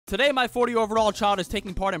Today, my 40 overall child is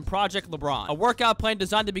taking part in Project LeBron, a workout plan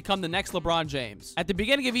designed to become the next LeBron James. At the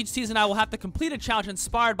beginning of each season, I will have to complete a challenge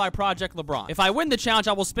inspired by Project LeBron. If I win the challenge,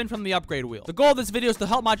 I will spin from the upgrade wheel. The goal of this video is to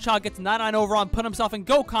help my child get to 99 overall and put himself in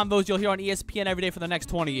GO combos you'll hear on ESPN every day for the next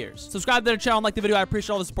 20 years. Subscribe to the channel and like the video. I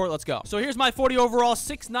appreciate all the support. Let's go. So here's my 40 overall,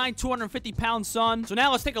 6'9", 250-pound son. So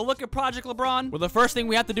now let's take a look at Project LeBron, where the first thing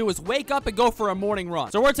we have to do is wake up and go for a morning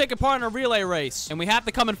run. So we're taking part in a relay race, and we have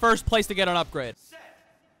to come in first place to get an upgrade.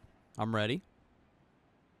 I'm ready.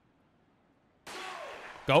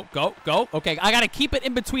 Go, go, go. Okay, I gotta keep it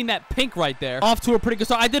in between that pink right there. Off to a pretty good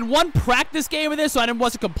start. I did one practice game of this, so I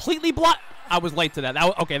wasn't completely blocked. I was late to that.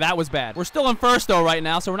 Okay, that was bad. We're still in first, though, right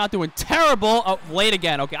now, so we're not doing terrible. Oh, late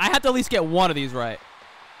again. Okay, I have to at least get one of these right.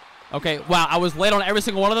 Okay, wow, I was late on every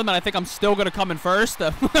single one of them, and I think I'm still going to come in first.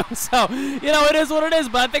 So, you know, it is what it is,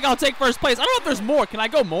 but I think I'll take first place. I don't know if there's more. Can I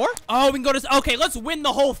go more? Oh, we can go to... Okay, let's win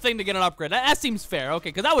the whole thing to get an upgrade. That seems fair.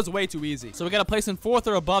 Okay, because that was way too easy. So we got to place in 4th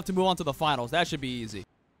or above to move on to the finals. That should be easy.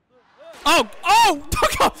 Oh,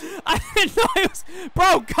 I didn't know it was,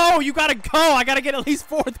 bro, go, you gotta go. I gotta get at least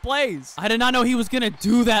 4th place. I did not know he was gonna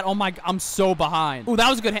do that. Oh my, I'm so behind. Oh, that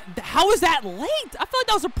was a good, how is that late? I feel like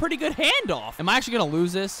that was a pretty good handoff. Am I actually gonna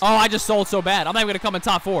lose this? Oh, I just sold so bad. I'm not even gonna come in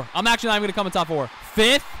top 4. I'm actually not even gonna come in top 4.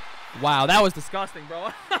 5th? Wow, that was disgusting,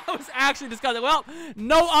 bro. That was actually disgusting. Well,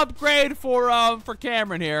 no upgrade for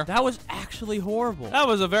Cameron here. That was actually horrible. That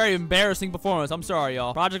was a very embarrassing performance. I'm sorry,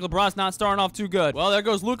 y'all. Project LeBron's not starting off too good. Well, there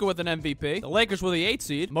goes Luka with an MVP. The Lakers were the 8th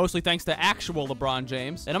seed, mostly thanks to actual LeBron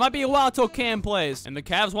James. And it might be a while till Cam plays. And the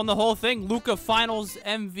Cavs won the whole thing. Luka Finals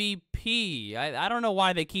MVP. I don't know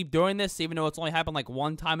why they keep doing this, even though it's only happened like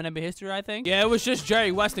one time in NBA history, I think. Yeah, it was just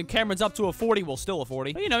Jerry West, and Cameron's up to a 40. Well, still a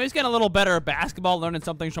 40. But, you know, he's getting a little better at basketball, learning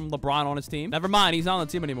something from LeBron on his team. Never mind, he's not on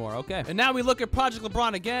the team anymore. Okay. And now we look at Project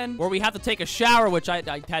LeBron again, where we have to take a shower, which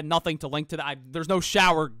I had nothing to link to that. There's no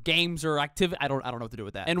shower games or activity. I don't know what to do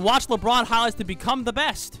with that. And watch LeBron highlights to become the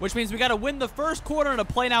best, which means we got to win the first quarter in a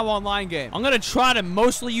Play Now online game. I'm going to try to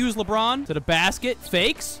mostly use LeBron to the basket.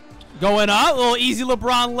 Fakes. Going up, a little easy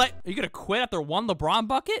LeBron. Are you gonna quit after one LeBron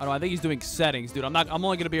bucket? I don't know, I think he's doing settings, dude. I'm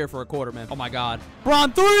only gonna be here for a quarter, man. Oh my God.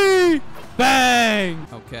 LeBron 3! Bang!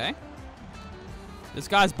 Okay. This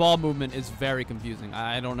guy's ball movement is very confusing.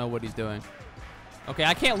 I don't know what he's doing. Okay,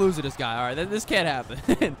 I can't lose to this guy. All right, this can't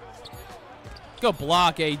happen. Go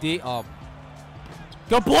block, AD. Oh.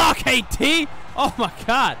 Go block, AD! Oh my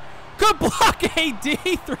God. Good block, AD!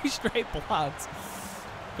 3 straight blocks.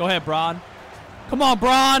 Go ahead, Bron. Come on,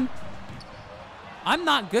 Bron. I'm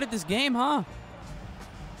not good at this game, huh?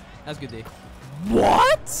 That's good, D.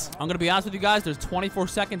 What? I'm going to be honest with you guys. There's 24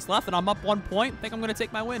 seconds left, and I'm up 1 point. I think I'm going to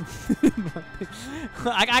take my win.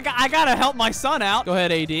 I got to help my son out. Go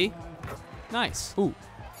ahead, AD. Nice. Ooh.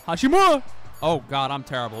 Hashimura. Oh, God, I'm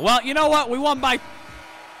terrible. Well, you know what? We won by...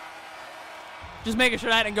 Just making sure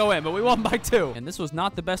that didn't go in, but we won by 2. And this was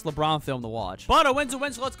not the best LeBron film to watch. But a win's a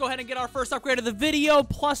win, so let's go ahead and get our first upgrade of the video.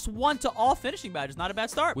 +1 to all finishing badges. Not a bad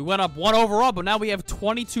start. We went up 1 overall, but now we have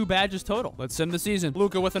 22 badges total. Let's end the season.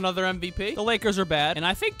 Luka with another MVP. The Lakers are bad. And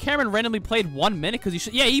I think Cameron randomly played 1 minute because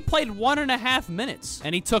he played 1.5 minutes.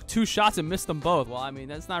 And he took 2 shots and missed them both. Well, I mean,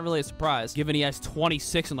 that's not really a surprise, given he has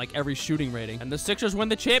 26 in like every shooting rating. And the Sixers win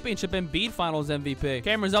the championship and beat Finals MVP.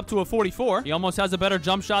 Cameron's up to a 44. He almost has a better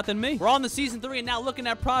jump shot than me. We're on the season 3, and now looking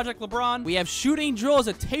at Project LeBron. We have shooting drills,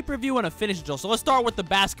 a tape review, and a finish drill. So let's start with the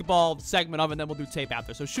basketball segment of it, and then we'll do tape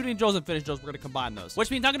after. So shooting drills and finish drills, we're going to combine those. Which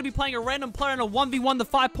means I'm going to be playing a random player in a 1v1 to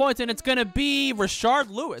 5 points, and it's going to be Rashard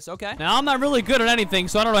Lewis. Okay. Now, I'm not really good at anything,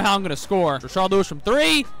 so I don't know how I'm going to score. Rashard Lewis from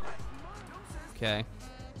 3. Okay.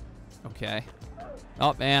 Okay.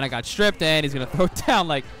 Oh, man, I got stripped, and he's going to throw it down.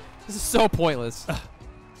 Like, this is so pointless.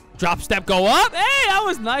 Drop step, go up. Hey, that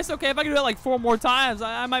was nice. Okay, if I can do that like 4 more times,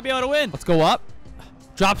 I might be able to win. Let's go up.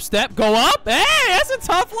 Drop step, go up. Hey, that's a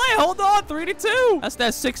tough play. Hold on, 3-2. That's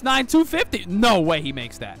that 6'9", 250. No way he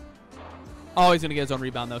makes that. Oh, he's going to get his own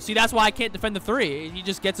rebound, though. See, that's why I can't defend the 3. He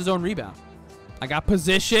just gets his own rebound. I got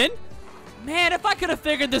position. Man, if I could have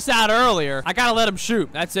figured this out earlier, I got to let him shoot.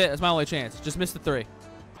 That's it. That's my only chance. Just missed the 3.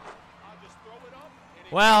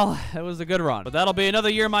 Well, it was a good run. But that'll be another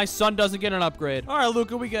year my son doesn't get an upgrade. All right,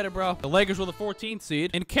 Luka, we get it, bro. The Lakers were the 14th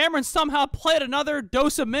seed. And Cameron somehow played another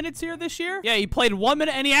dose of minutes here this year. Yeah, he played 1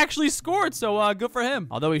 minute, and he actually scored. So, good for him.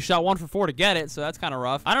 Although he shot 1 for 4 to get it, so that's kind of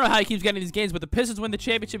rough. I don't know how he keeps getting these games, but the Pistons win the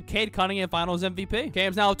championship. Cade Cunningham Finals MVP.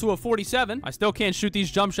 Cam's now up to a 47. I still can't shoot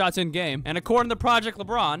these jump shots in game. And according to Project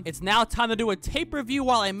LeBron, it's now time to do a tape review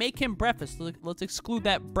while I make him breakfast. Let's exclude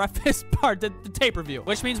that breakfast part, the tape review.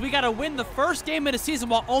 Which means we got to win the first game of the season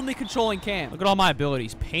while only controlling Cam. Look at all my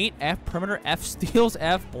abilities. Paint, F, perimeter, F, steals,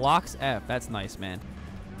 F, blocks, F. That's nice, man.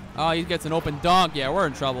 Oh, he gets an open dunk. Yeah, we're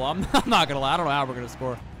in trouble. I'm not going to lie. I don't know how we're going to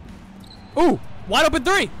score. Ooh, wide open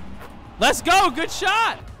three. Let's go. Good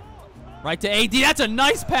shot. Right to AD. That's a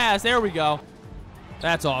nice pass. There we go.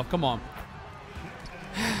 That's off. Come on.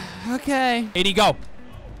 Okay. AD, go.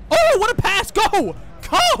 Oh, what a pass. Go.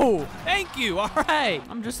 Go. Thank you. All right.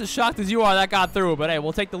 I'm just as shocked as you are that got through, but hey,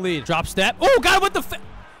 we'll take the lead. Drop step. Oh, got him with the...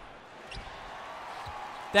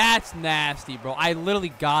 That's nasty, bro. I literally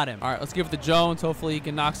got him. All right, let's give it to Jones. Hopefully he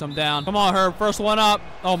can knock some down. Come on, Herb. First one up.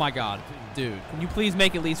 Oh, my God. Dude, can you please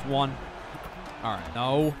make at least one? All right.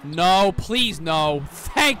 No. No. Please, no.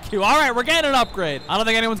 Thank you. All right, we're getting an upgrade. I don't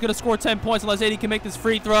think anyone's going to score 10 points unless AD can make this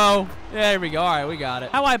free throw. There we go. All right, we got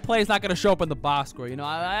it. How I play is not going to show up in the box score. You know,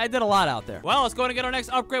 I did a lot out there. Well, let's go and get our next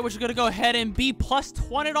upgrade, which is going to go ahead and be plus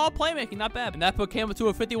 20 all playmaking. Not bad. And that put Campbell to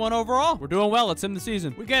a 51 overall. We're doing well. It's in the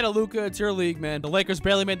season. We get it, Luka. It's your league, man. The Lakers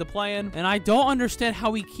barely made the play-in, and I don't understand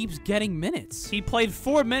how he keeps getting minutes. He played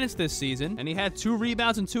 4 minutes this season, and he had 2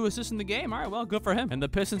 rebounds and 2 assists in the game. All right, well, good for him. And the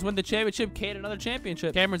Pistons win the championship. Kate another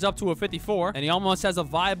championship. Cameron's up to a 54, and he almost has a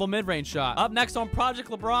viable mid-range shot. Up next on Project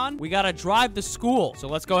LeBron, we got to drive to school. So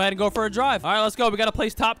let's go ahead and go for a drive. All right, let's go. We got to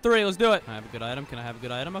place top 3. Let's do it. Can I have a good item? Can I have a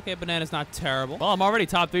good item? Okay, banana's not terrible. Well, I'm already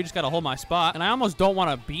top 3. Just got to hold my spot. And I almost don't want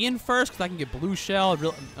to be in first because I can get blue shell.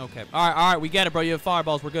 Okay. All right. We get it, bro. You have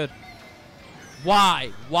fireballs. We're good.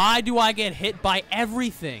 Why? Why do I get hit by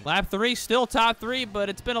everything? Lap 3, still top 3, but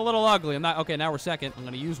it's been a little ugly. I'm not... Okay, now we're second. I'm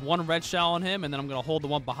going to use 1 red shell on him, and then I'm going to hold the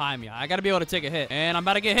one behind me. I got to be able to take a hit. And I'm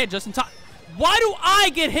about to get hit just in time. Why do I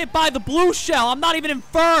get hit by the blue shell? I'm not even in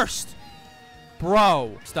first.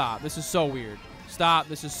 Bro, stop. This is so weird. Stop.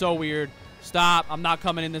 This is so weird. Stop. I'm not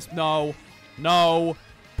coming in this. No. No.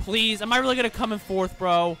 Please. Am I really going to come in fourth,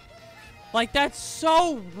 bro? Like, that's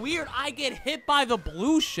so weird. I get hit by the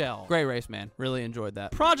blue shell. Great race, man. Really enjoyed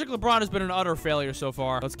that. Project LeBron has been an utter failure so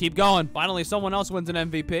far. Let's keep going. Finally, someone else wins an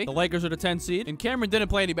MVP. The Lakers are the 10 seed. And Cameron didn't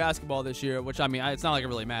play any basketball this year, which, I mean, it's not like it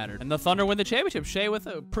really mattered. And the Thunder win the championship. Shea with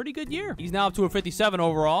a pretty good year. He's now up to a 57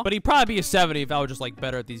 overall, but he'd probably be a 70 if I was just, like,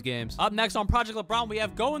 better at these games. Up next on Project LeBron, we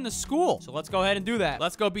have going to school. So let's go ahead and do that.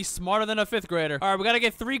 Let's go be smarter than a 5th grader. All right, we got to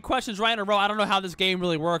get 3 questions right in a row. I don't know how this game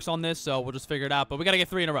really works on this, so we'll just figure it out. But we got to get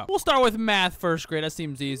 3 in a row. We'll start with math first grade. That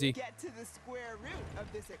seems easy. Get to the square root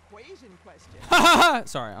of this equation question.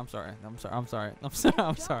 Sorry. I'm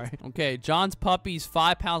sorry. Okay, John's puppy's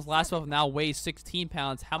 5 pounds last month, now weighs 16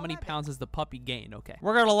 pounds. How many pounds has the puppy gained? Okay.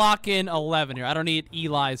 We're going to lock in 11 here. I don't need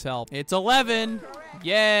Eli's help. It's 11.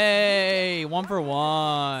 Yay. 1 for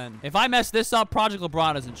 1. If I mess this up, Project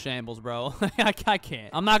LeBron is in shambles, bro. I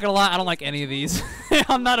can't. I'm not going to lie. I don't like any of these.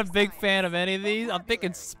 I'm not a big fan of any of these. I'm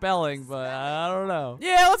thinking spelling, but I don't know.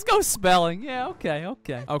 Yeah, let's go spelling. Yeah, okay.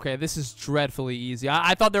 Okay, this is dreadfully easy.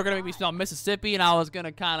 I thought they were going to make me spell Mississippi, and I was going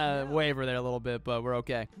to kind of waver there a little bit, but we're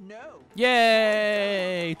okay. No.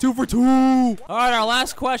 Yay! 2 for 2. All right, our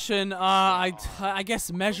last question. I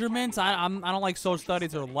guess measurements. I don't like social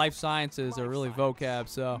studies or life sciences or really vocab,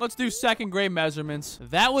 so let's do 2nd grade measurements.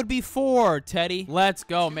 That would be 4, Teddy. Let's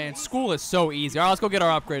go, man. School is so easy. All right, let's go get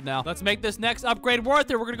our upgrade now. Let's make this next upgrade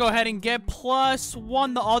worth it. We're gonna go ahead and get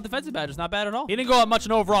 +1 to all defensive badges. Not bad at all. He didn't go up much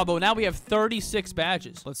in overall, but now we have 36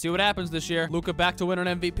 badges. Let's see what happens this year. Luka back to winning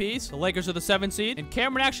MVPs. The Lakers are the 7th seed, and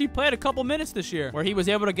Cameron actually played a couple minutes this year where he was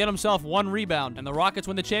able to get himself 1 rebound. And the Rockets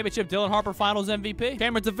win the championship. Dylan Harper Finals MVP.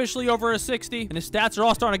 Cameron's officially over a 60, and his stats are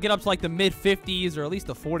all starting to get up to like the mid-50s or at least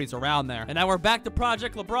the 40s around there. And now we're back to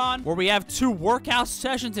Project LeBron, where we have 2 workout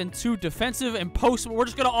sessions and 2 defensive and post. We're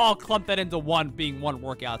just gonna all clump that into one, being 1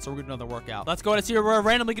 workout. So we're gonna do another workout. Let's go ahead and see who we're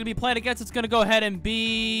randomly gonna be playing against. It's gonna go ahead and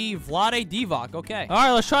be Vlade Divac. Okay. All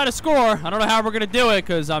right, let's try to score. I don't know how we're gonna do it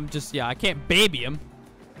because I can't baby him.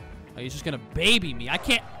 Oh, he's just gonna baby me. I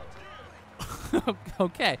can't.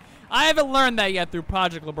 Okay. I haven't learned that yet through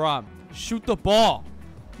Project LeBron. Shoot the ball.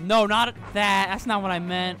 No, not that. That's not what I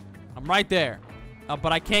meant. I'm right there.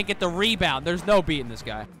 But I can't get the rebound. There's no beating this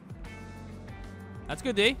guy. That's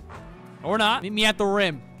good, D. Or not. Meet me at the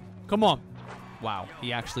rim. Come on. Wow,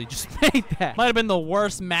 he actually just made that. Might have been the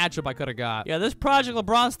worst matchup I could have got. Yeah, this Project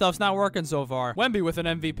LeBron stuff's not working so far. Wemby with an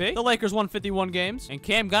MVP. The Lakers won 51 games. And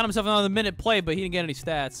Cam got himself another minute play, but he didn't get any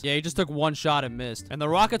stats. Yeah, he just took 1 shot and missed. And the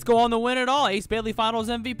Rockets go on to win it all. Ace Bailey Finals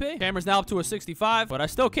MVP. Cameron's now up to a 65. But I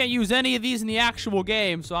still can't use any of these in the actual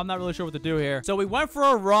game, so I'm not really sure what to do here. So we went for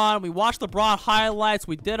a run. We watched LeBron highlights.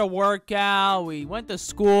 We did a workout. We went to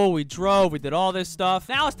school. We drove. We did all this stuff.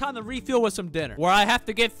 Now it's time to refuel with some dinner, where I have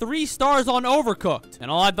to get 3 stars on Overcooked. And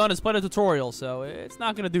all I've done is play a tutorial, so it's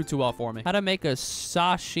not going to do too well for me. How to make a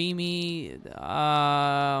sashimi.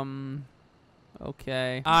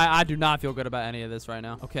 Okay. I do not feel good about any of this right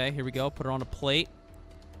now. Okay, here we go. Put it on a plate.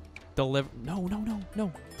 Deliver. No.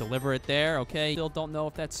 Deliver it there. Okay. Still don't know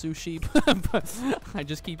if that's sushi, but I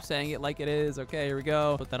just keep saying it like it is. Okay, here we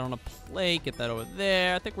go. Put that on a plate. Get that over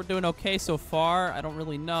there. I think we're doing okay so far. I don't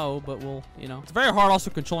really know, but we'll, you know. It's very hard also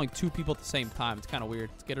controlling 2 people at the same time. It's kind of weird.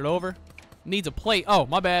 Let's get it over. Needs a plate. Oh,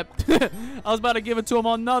 my bad. I was about to give it to him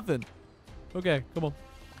on nothing. Okay, come on.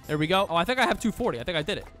 There we go. Oh, I think I have 240. I think I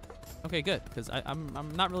did it. Okay, good, because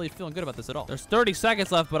I'm not really feeling good about this at all. There's 30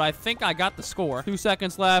 seconds left, but I think I got the score. 2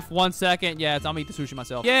 seconds left, 1 second. Yeah, I'm gonna eat the sushi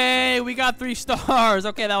myself. Yay, we got 3 stars.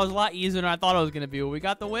 Okay, that was a lot easier than I thought it was gonna be. We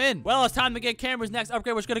got the win. Well, it's time to get Cameron's next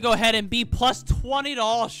upgrade. We're just gonna go ahead and be plus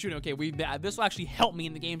 $20 shooting. Okay, this will actually help me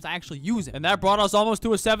in the games I actually use it. And that brought us almost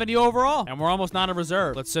to a 70 overall. And we're almost not a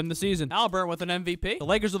reserve. Let's sim the season. Albert with an MVP. The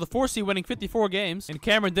Lakers are the 4th seed, winning 54 games. And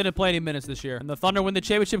Cameron didn't play any minutes this year. And the Thunder win the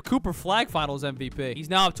championship. Cooper Flag Finals MVP. He's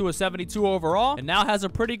now up to a 72 overall. And now has a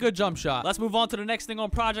pretty good jump shot. Let's move on to the next thing on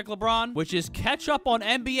Project LeBron, which is catch up on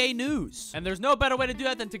NBA news. And there's no better way to do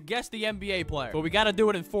that than to guess the NBA player. But we got to do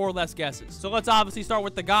it in 4 less guesses. So let's obviously start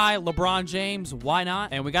with the guy, LeBron James. Why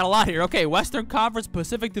not? And we got a lot here. Okay, Western Conference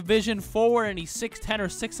Pacific Division forward, and he's 6'10 or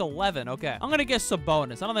 6'11. Okay, I'm going to guess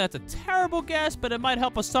Sabonis. I don't think that's a terrible guess, but it might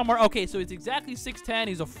help us somewhere. Okay, so he's exactly 6'10.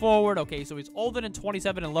 He's a forward. Okay, so he's older than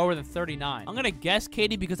 27 and lower than 39. I'm going to guess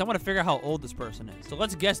Katie because I want to figure out how old this person is. So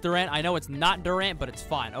let's guess Durant. I know it's not Durant, but it's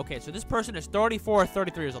fine. Okay, so this person is 34 or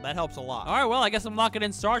 33 years old. That helps a lot. All right, well, I guess I'm locking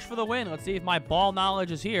in Sarge for the win. Let's see if my ball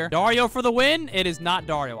knowledge is here. Dario for the win. It is not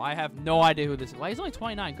Dario. I have no idea who this is. Why, he's only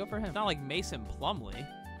 29. Good for him. It's not like Mason Plumlee.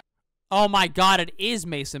 Oh, my God. It is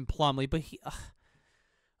Mason Plumlee, but he...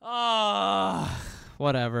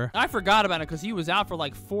 Whatever. I forgot about it because he was out for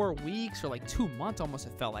like 4 weeks or like 2 months almost,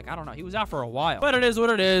 it felt like. I don't know. He was out for a while. But it is what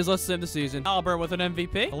it is. Let's end the season. Albert with an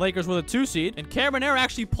MVP. The Lakers with a 2 seed. And Cameron Air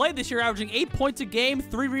actually played this year, averaging 8 points a game,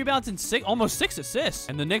 3 rebounds, and almost 6 assists.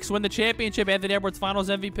 And the Knicks win the championship. Anthony Edwards Finals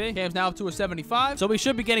MVP. Cam's now up to a 75. So we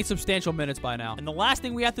should be getting substantial minutes by now. And the last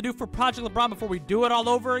thing we have to do for Project LeBron before we do it all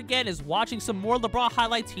over again is watching some more LeBron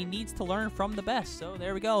highlights he needs to learn from the best. So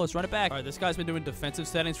there we go. Let's run it back. All right, this guy's been doing defensive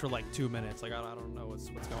settings for like 2 minutes. Like, I don't know what's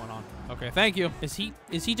going on. Okay, thank you. Is he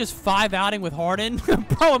just 5-outing with Harden?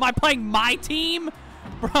 Bro, am I playing my team?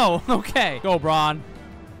 Bro, okay. Go, Bron.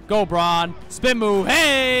 Go, Bron. Spin move.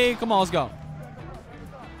 Hey, come on, let's go.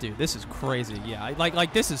 Dude, this is crazy. Yeah,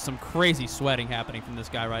 like this is some crazy sweating happening from this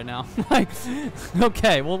guy right now. Like,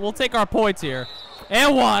 okay, we'll take our points here.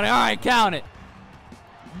 And 1. All right, count it.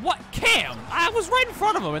 What? Cam? I was right in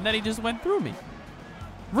front of him, and then he just went through me.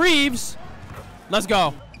 Reeves. Let's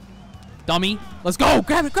go. Dummy. Let's go.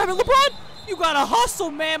 Grab it, LeBron. You gotta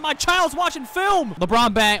hustle, man. My child's watching film.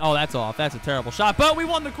 LeBron bang. Oh, that's off. That's a terrible shot. But we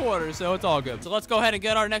won the quarter, so it's all good. So let's go ahead and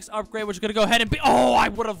get our next upgrade, which is gonna go ahead and be... Oh, I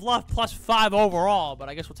would have loved plus 5 overall, but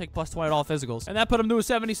I guess we'll take plus 20 at all physicals. And that put him to a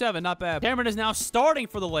 77. Not bad. Cameron is now starting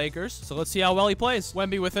for the Lakers, so let's see how well he plays.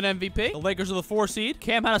 Wemby with an MVP. The Lakers are the 4 seed.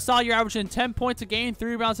 Cam had a solid year, averaging 10 points a game,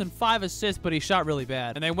 3 rebounds, and 5 assists, but he shot really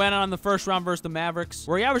bad. And they went on the first round versus the Mavericks,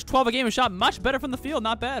 where he averaged 12 a game and shot much better from the field.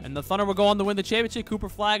 Not bad. And the Thunder will go on to win the championship. Cooper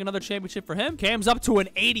Flag, another championship for him. Cam's up to an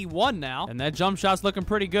 81 now, and that jump shot's looking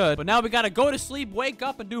pretty good. But now we gotta go to sleep, wake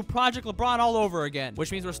up, and do Project LeBron all over again,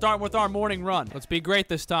 which means we're starting with our morning run. Let's be great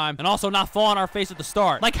this time, and also not fall on our face at the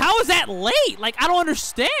start. Like, how is that late? Like, I don't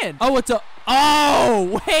understand. Oh, it's a...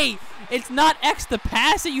 Oh, wait. It's not X to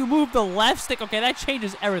pass it. You move the left stick. Okay, that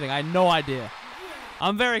changes everything. I had no idea.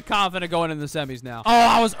 I'm very confident going into the semis now. Oh,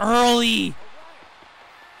 I was early.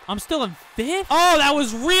 I'm still in 5th? Oh, that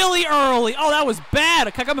was really early. Oh, that was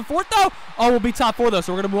bad. Can I come in 4th, though? Oh, we'll be top 4, though,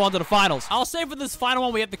 so we're going to move on to the finals. I'll say for this final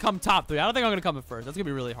one, we have to come top 3. I don't think I'm going to come in 1st. That's going to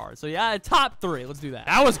be really hard. So, yeah, top 3. Let's do that.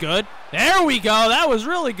 That was good. There we go. That was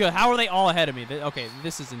really good. How are they all ahead of me? Okay,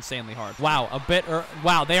 this is insanely hard. Wow,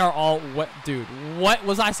 wow, they are all... Dude, what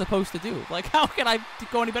was I supposed to do? Like, how can I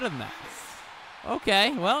go any better than that?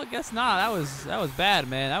 Okay, well, I guess not. That was bad,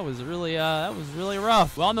 man. That was really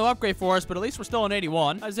rough. Well, no upgrade for us, but at least we're still in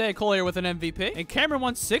 81. Isaiah Cole here with an MVP. And Cameron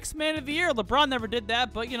won 6th Man of the Year. LeBron never did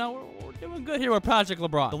that, but, you know, we're doing good here with Project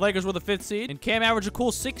LeBron. The Lakers were the 5th seed, and Cam averaged a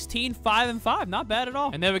cool 16, 5, and 5. Not bad at all.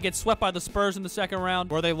 And then we get swept by the Spurs in the 2nd round,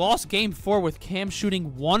 where they lost Game 4 with Cam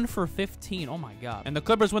shooting 1 for 15. Oh, my God. And the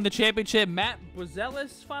Clippers win the championship. Matt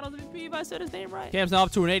Buzelis Finals MVP, if I said his name right. Cam's now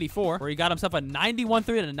up to an 84, where he got himself a 91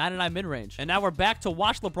 3 and a 99 mid-range. And now we're back to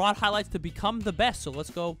watch LeBron highlights to become the best. So let's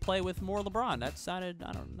go play with more LeBron. That sounded,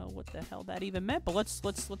 I don't know what the hell that even meant, but let's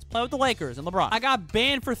play with the Lakers and LeBron. I got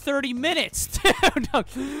banned for 30 minutes.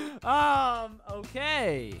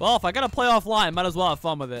 Okay. Well, if I gotta play offline, might as well have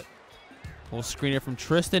fun with it. Little screener from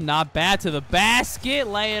Tristan. Not bad to the basket.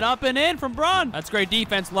 Lay it up and in from Bron. That's great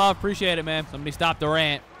defense, love. Appreciate it, man. Somebody stop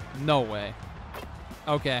Durant. No way.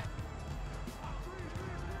 Okay.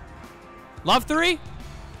 Love three.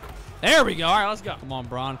 There we go. All right, let's go. Come on,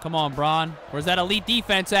 Bron. Come on, Bron. Where's that elite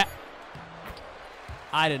defense at?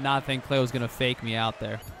 I did not think Clay was going to fake me out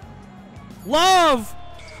there. Love.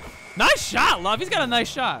 Nice shot, Love. He's got a nice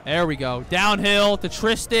shot. There we go. Downhill to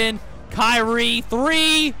Tristan. Kyrie.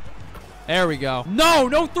 Three. There we go. No,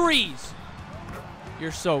 no threes.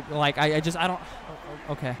 You're so, like, I don't.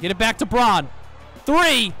 Okay. Get it back to Bron.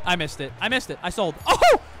 Three. I missed it. I missed it. I sold.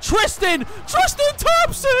 Oh, Tristan. Tristan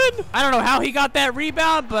Thompson. I don't know how he got that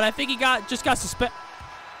rebound, but I think he just got suspended.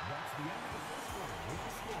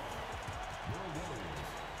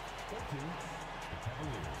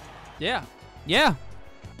 Yeah. Yeah.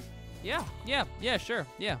 Yeah. Yeah. Yeah, sure.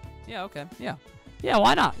 Yeah. Yeah, okay. Yeah. Yeah,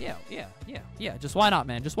 why not? Yeah. Just why not,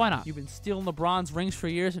 man? Just why not? You've been stealing LeBron's rings for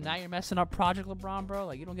years, and now you're messing up Project LeBron, bro.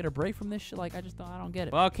 Like, you don't get a break from this shit? Like, I don't get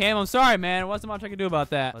it. Well, Cam, I'm sorry, man. There wasn't much I could do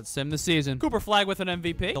about that. Let's sim the season. Cooper Flag with an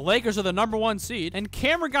MVP. The Lakers are the #1 seed, and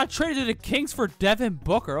Cameron got traded to the Kings for Devin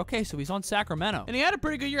Booker. Okay, so he's on Sacramento. And he had a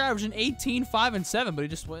pretty good year, averaging 18, 5, and 7, but he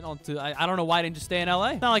just went on to, I don't know why he didn't just stay in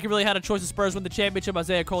LA. Not like he really had a choice. The Spurs win the championship.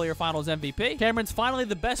 Isaiah Collier Finals MVP. Cameron's finally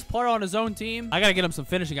the best player on his own team. I gotta get him some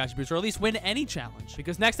finishing attributes, or at least win any challenge.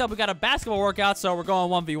 Because next up, we got a basketball workout, so we're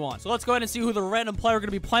going 1v1. So let's go ahead and see who the random player we're going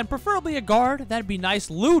to be playing. Preferably a guard. That'd be nice.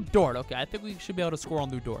 Lou Dort. Okay, I think we should be able to score on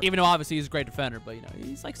Lou Dort. Even though, obviously, he's a great defender, but, you know,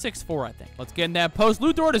 he's like 6'4", I think. Let's get in that post.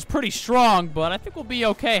 Lou Dort is pretty strong, but I think we'll be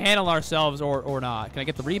okay handling ourselves or not. Can I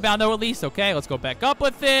get the rebound, though, at least? Okay, let's go back up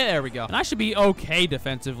with it. There we go. And I should be okay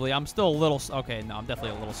defensively. I'm still a little... Okay, no, I'm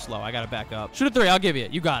definitely a little slow. I got to back up. Shoot a three. I'll give you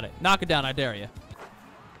it. You got it. Knock it down. I dare you.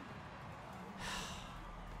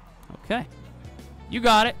 Okay. You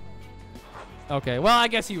got it. Okay, well, I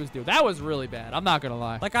guess he was due. That was really bad. I'm not gonna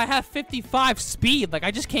lie. Like, I have 55 speed. Like, I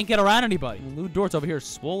just can't get around anybody. Lou Dort's over here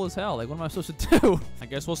swole as hell. Like, what am I supposed to do? I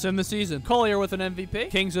guess we'll sim the season. Collier with an MVP.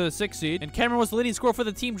 Kings are the 6th seed. And Cameron was the leading scorer for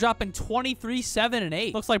the team, dropping 23, 7, and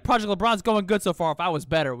 8. Looks like Project LeBron's going good so far. If I was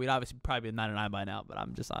better, we'd obviously probably be 9-9 by now. But I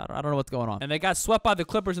don't know what's going on. And they got swept by the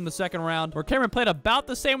Clippers in the 2nd round, where Cameron played about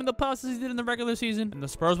the same in the playoffs as he did in the regular season. And the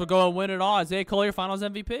Spurs would go and win it all. Isaiah Collier Finals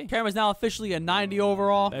MVP. Cameron's now officially a 90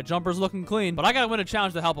 overall. That jumper's looking clean. But I gotta win a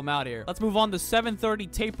challenge to help him out here. Let's move on to 7:30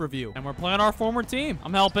 tape review. And we're playing our former team.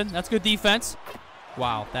 I'm helping. That's good defense.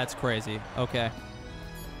 Wow, that's crazy. Okay.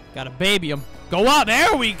 Gotta baby him. Go up.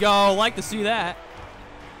 There we go. Like to see that.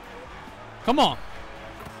 Come on.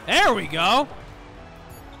 There we go.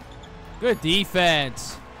 Good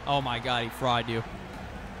defense. Oh my God, he fried you.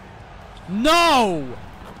 No!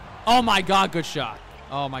 Oh my God, good shot.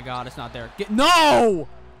 Oh my God, it's not there. No!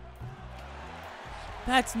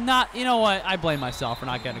 That's not... You know what? I blame myself for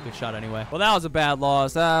not getting a good shot anyway. Well, that was a bad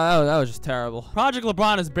loss. That was just terrible. Project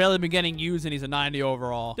LeBron has barely been getting used, and he's a 90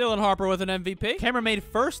 overall. Dylan Harper with an MVP. Cameron made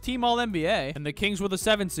first team All-NBA, and the Kings were the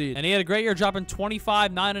 7th seed. And he had a great year, dropping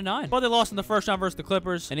 25, 9, and 9. But they lost in the first round versus the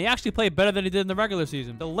Clippers, and he actually played better than he did in the regular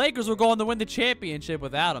season. The Lakers were going to win the championship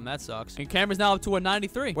without him. That sucks. And Cameron's now up to a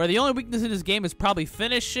 93, where the only weakness in his game is probably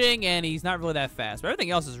finishing, and he's not really that fast. But everything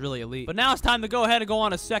else is really elite. But now it's time to go ahead and go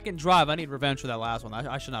on a second drive. I need revenge for that last one.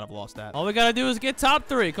 I should not have lost that. All we gotta do is get top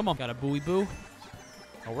 3. Come on. Got a buoy boo.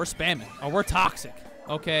 Oh, we're spamming. Oh, we're toxic.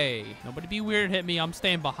 Okay. Nobody be weird and hit me. I'm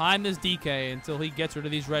staying behind this DK until he gets rid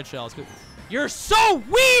of these red shells. You're so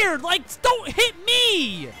weird. Like, don't hit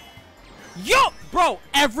me. Yo, bro,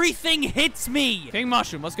 everything hits me. King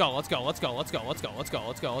Mushroom. Let's go. Let's go. Let's go. Let's go. Let's go. Let's go.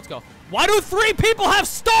 Let's go. Let's go. Why do 3 people have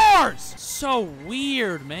stars? So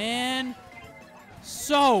weird, man.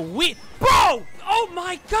 So weird. Bro! Oh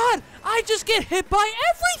my God! I just get hit by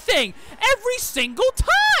everything! Every single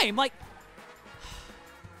time! Like...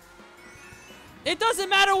 It doesn't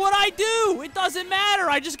matter what I do! It doesn't matter!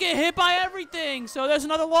 I just get hit by everything! So there's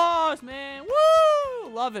another loss, man!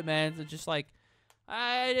 Woo! Love it, man. It's just like...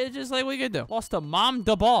 It's just like we could do. Lost to Mom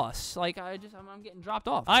da Boss. Like, I'm getting dropped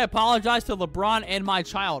off. I apologize to LeBron and my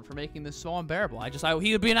child for making this so unbearable.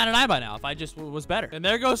 He would be a 99 by now if I just was better. And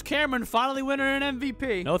there goes Cameron, finally winning an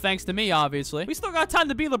MVP. No thanks to me, obviously. We still got time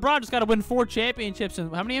to beat LeBron. Just got to win 4 championships.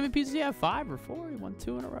 And how many MVPs does he have? 5 or 4? He won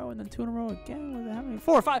 2 in a row and then 2 in a row again. How many?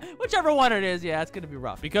 4 or 5. Whichever one it is. Yeah, it's going to be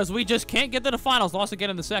rough. Because we just can't get to the finals. Lost again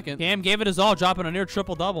in the 2nd. Cam gave it his all, dropping a near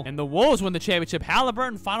triple-double. And the Wolves win the championship.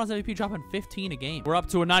 Halliburton, finals MVP, dropping 15 a game. We're up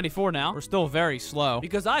to a 94 now. We're still very slow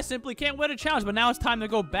because I simply can't win a challenge, but now it's time to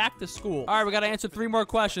go back to school. All right, we got to answer 3 more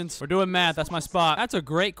questions. We're doing math. That's my spot. That's a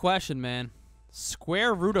great question, man.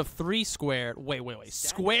 Square root of 3 squared. Wait.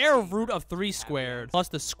 Square root of 3 squared plus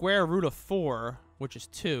the square root of 4, which is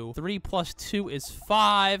 2. 3 plus 2 is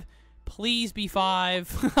 5. Please be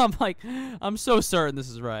 5. I'm so certain this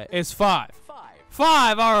is right. It's 5.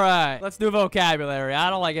 5. All right. Let's do vocabulary. I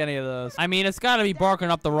don't like any of those. I mean, it's got to be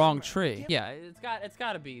barking up the wrong tree. Yeah, it's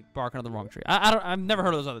got to be barking up the wrong tree. I've never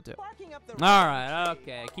heard of those other two. All right.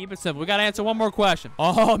 Okay. Keep it simple. We got to answer one more question.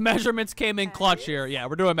 Oh, measurements came in clutch here. Yeah,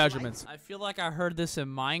 we're doing measurements. I feel like I heard this in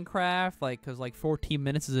Minecraft, like, because like 14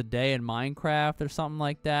 minutes is a day in Minecraft or something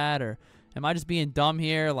like that, or am I just being dumb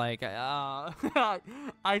here? Like, I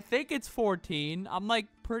think it's 14. I'm like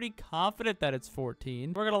pretty confident that it's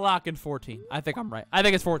 14. We're gonna lock in 14. I think I'm right. I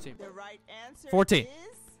think it's 14. The right answer 14. is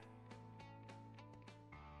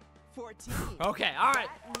 14. Okay, all right.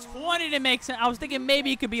 20 to make sense. I was thinking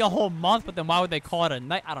maybe it could be a whole month, but then why would they call it a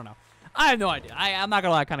night? I don't know. I have no idea. I'm not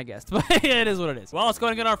gonna lie, I kind of guessed, but it is what it is. Well, let's go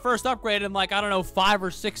and get our first upgrade in like, I don't know, 5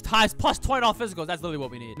 or 6 ties plus 20 off physicals. That's literally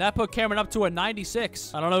what we need. That put Cameron up to a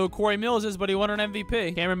 96. I don't know who Corey Mills is, but he won an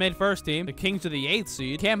MVP. Cameron made first team. The Kings are the 8th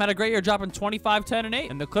seed. Cam had a great year, dropping 25, 10, and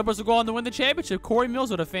 8. And the Clippers will go on to win the championship. Corey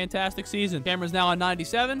Mills with a fantastic season. Cameron's now on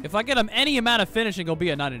 97. If I get him any amount of finishing, he'll be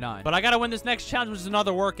a 99. But I gotta win this next challenge, which is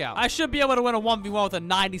another workout. I should be able to win a 1v1 with a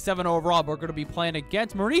 97 overall, but we're gonna be playing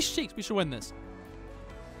against Maurice Cheeks. We should win this.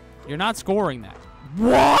 You're not scoring that.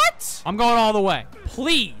 What? I'm going all the way.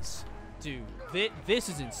 Please. Dude, this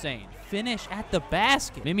is insane. Finish at the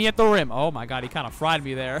basket. Meet me at the rim. Oh, my God. He kind of fried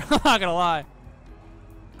me there. I'm not going to lie.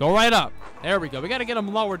 Go right up. There we go. We got to get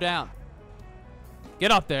him lower down.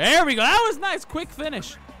 Get up there. There we go. That was nice. Quick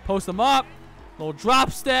finish. Post him up. Little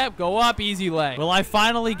drop step. Go up. Easy lay. Will I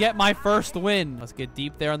finally get my first win? Let's get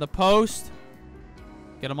deep there on the post.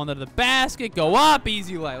 Get him under the basket. Go up.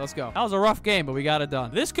 Easy lay. Let's go. That was a rough game, but we got it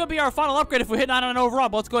done. This could be our final upgrade if we hit 99 overall.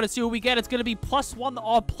 But let's go ahead and see what we get. It's going to be +1 to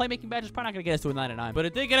all playmaking badges. Probably not going to get us to a 99. But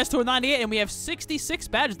it did get us to a 98, and we have 66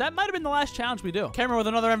 badges. That might have been the last challenge we do. Cameron with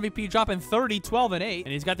another MVP dropping 30, 12, and 8.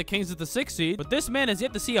 And he's got the Kings at the 6th seed. But this man has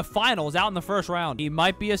yet to see a finals out in the first round. He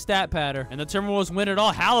might be a stat patter. And the Timberwolves win it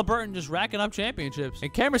all. Halliburton just racking up championships.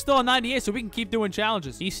 And Cameron's still a 98, so we can keep doing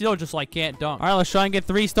challenges. He still just like can't dunk. All right, let's try and get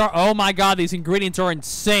 3-star. Oh my God, these ingredients are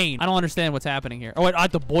insane. I don't understand what's happening here. Oh, wait, I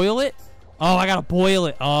have to boil it? Oh, I gotta boil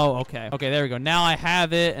it. Oh, okay. Okay, there we go. Now I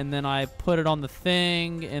have it, and then I put it on the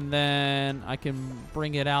thing, and then I can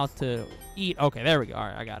bring it out to eat. Okay, there we go. All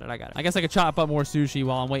right, I got it. I guess I could chop up more sushi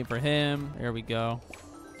while I'm waiting for him. There we go.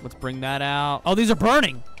 Let's bring that out. Oh, these are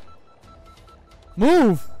burning.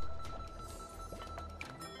 Move.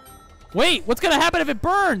 Wait, what's gonna happen if it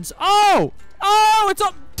burns? Oh! Oh, it's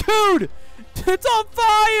on... Dude! It's on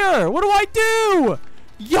fire! What do I do?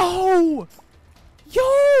 Yo! Yo!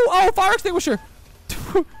 Oh, fire extinguisher!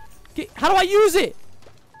 How do I use it?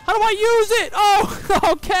 How do I use it?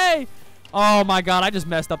 Oh, okay. Oh, my God. I just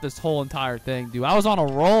messed up this whole entire thing, dude. I was on a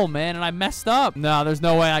roll, man, and I messed up. No, there's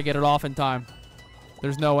no way I get it off in time.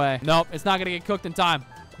 There's no way. Nope, it's not going to get cooked in time.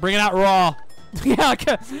 Bring it out raw. Yeah,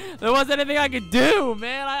 there wasn't anything I could do,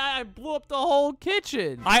 man. I blew up the whole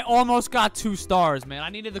kitchen. I almost got 2 stars, man. I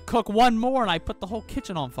needed to cook 1 more, and I put the whole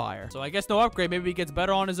kitchen on fire. So I guess no upgrade. Maybe he gets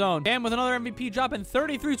better on his own. Cam with another MVP dropping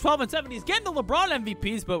 33, 12, and 7. He's getting the LeBron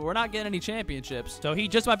MVPs, but we're not getting any championships. So he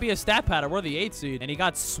just might be a stat patter. We're the 8th seed, and he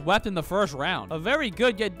got swept in the first round. A very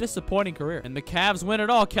good yet disappointing career. And the Cavs win it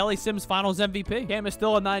all. Kelly Sims finals MVP. Cam is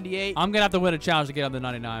still a 98. I'm going to have to win a challenge to get him to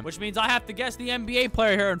 99, which means I have to guess the NBA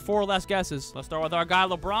player here in 4 less guesses. Let's start with our guy,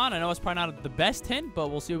 LeBron. I know it's probably not the best hint, but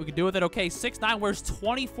we'll see what we can do with it. Okay, 6'9", wears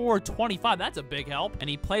 24-25. That's a big help. And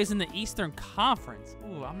he plays in the Eastern Conference.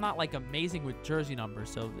 Ooh, I'm not, like, amazing with jersey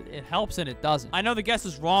numbers, so it helps and it doesn't. I know the guess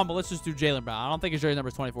is wrong, but let's just do Jaylen Brown. I don't think his jersey number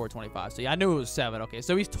is 24-25. So, yeah, I knew it was 7. Okay,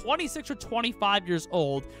 so he's 26 or 25 years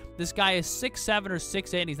old. This guy is 6'7" or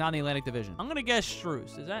 6'8", and he's not in the Atlantic Division. I'm going to guess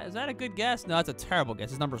Strus. Is that a good guess? No, that's a terrible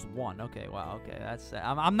guess. His number's 1. Okay, wow, okay. That's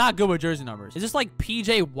I'm not good with jersey numbers. Is this like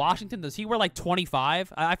PJ Washington? Does he wear, like,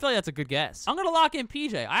 25? I feel like that's a good guess. I'm going to lock in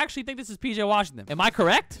PJ. I actually think this is PJ Washington. Am I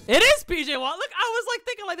correct? It is PJ Washington. Look, I was like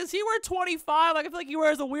thinking, like, does he wear 25? Like, I feel like he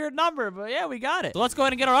wears a weird number, but yeah, we got it. So let's go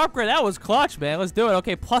ahead and get our upgrade. That was clutch, man. Let's do it.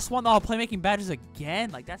 Okay, +1 to all playmaking badges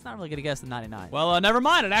again. Like, that's not really going to get us to 99. Well, never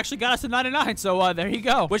mind. It actually got us to 99, so there you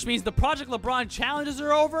go. Which means the Project LeBron challenges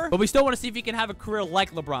are over, but we still want to see if he can have a career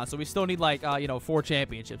like LeBron. So we still need, like, 4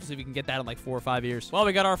 championships. See if we can get that in, like, 4 or 5 years. Well,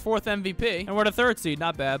 we got our 4th MVP, and we're the 3rd seed.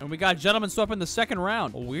 Not bad. And we got gentlemen swept in the 2nd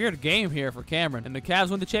round. A weird game here for Cameron. And the Cavs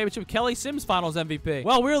win the championship. Kelly Sims finals MVP.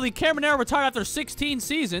 Well, weirdly, Cameron Arrow retired after 16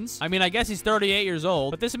 seasons. I mean, I guess he's 38 years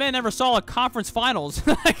old, but this man never saw a conference finals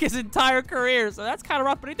like his entire career, so that's kind of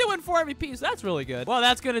rough, but he did win 4 MVPs, so that's really good. Well,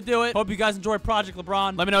 that's going to do it. Hope you guys enjoyed Project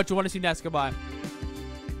LeBron. Let me know what you want to see next. Goodbye.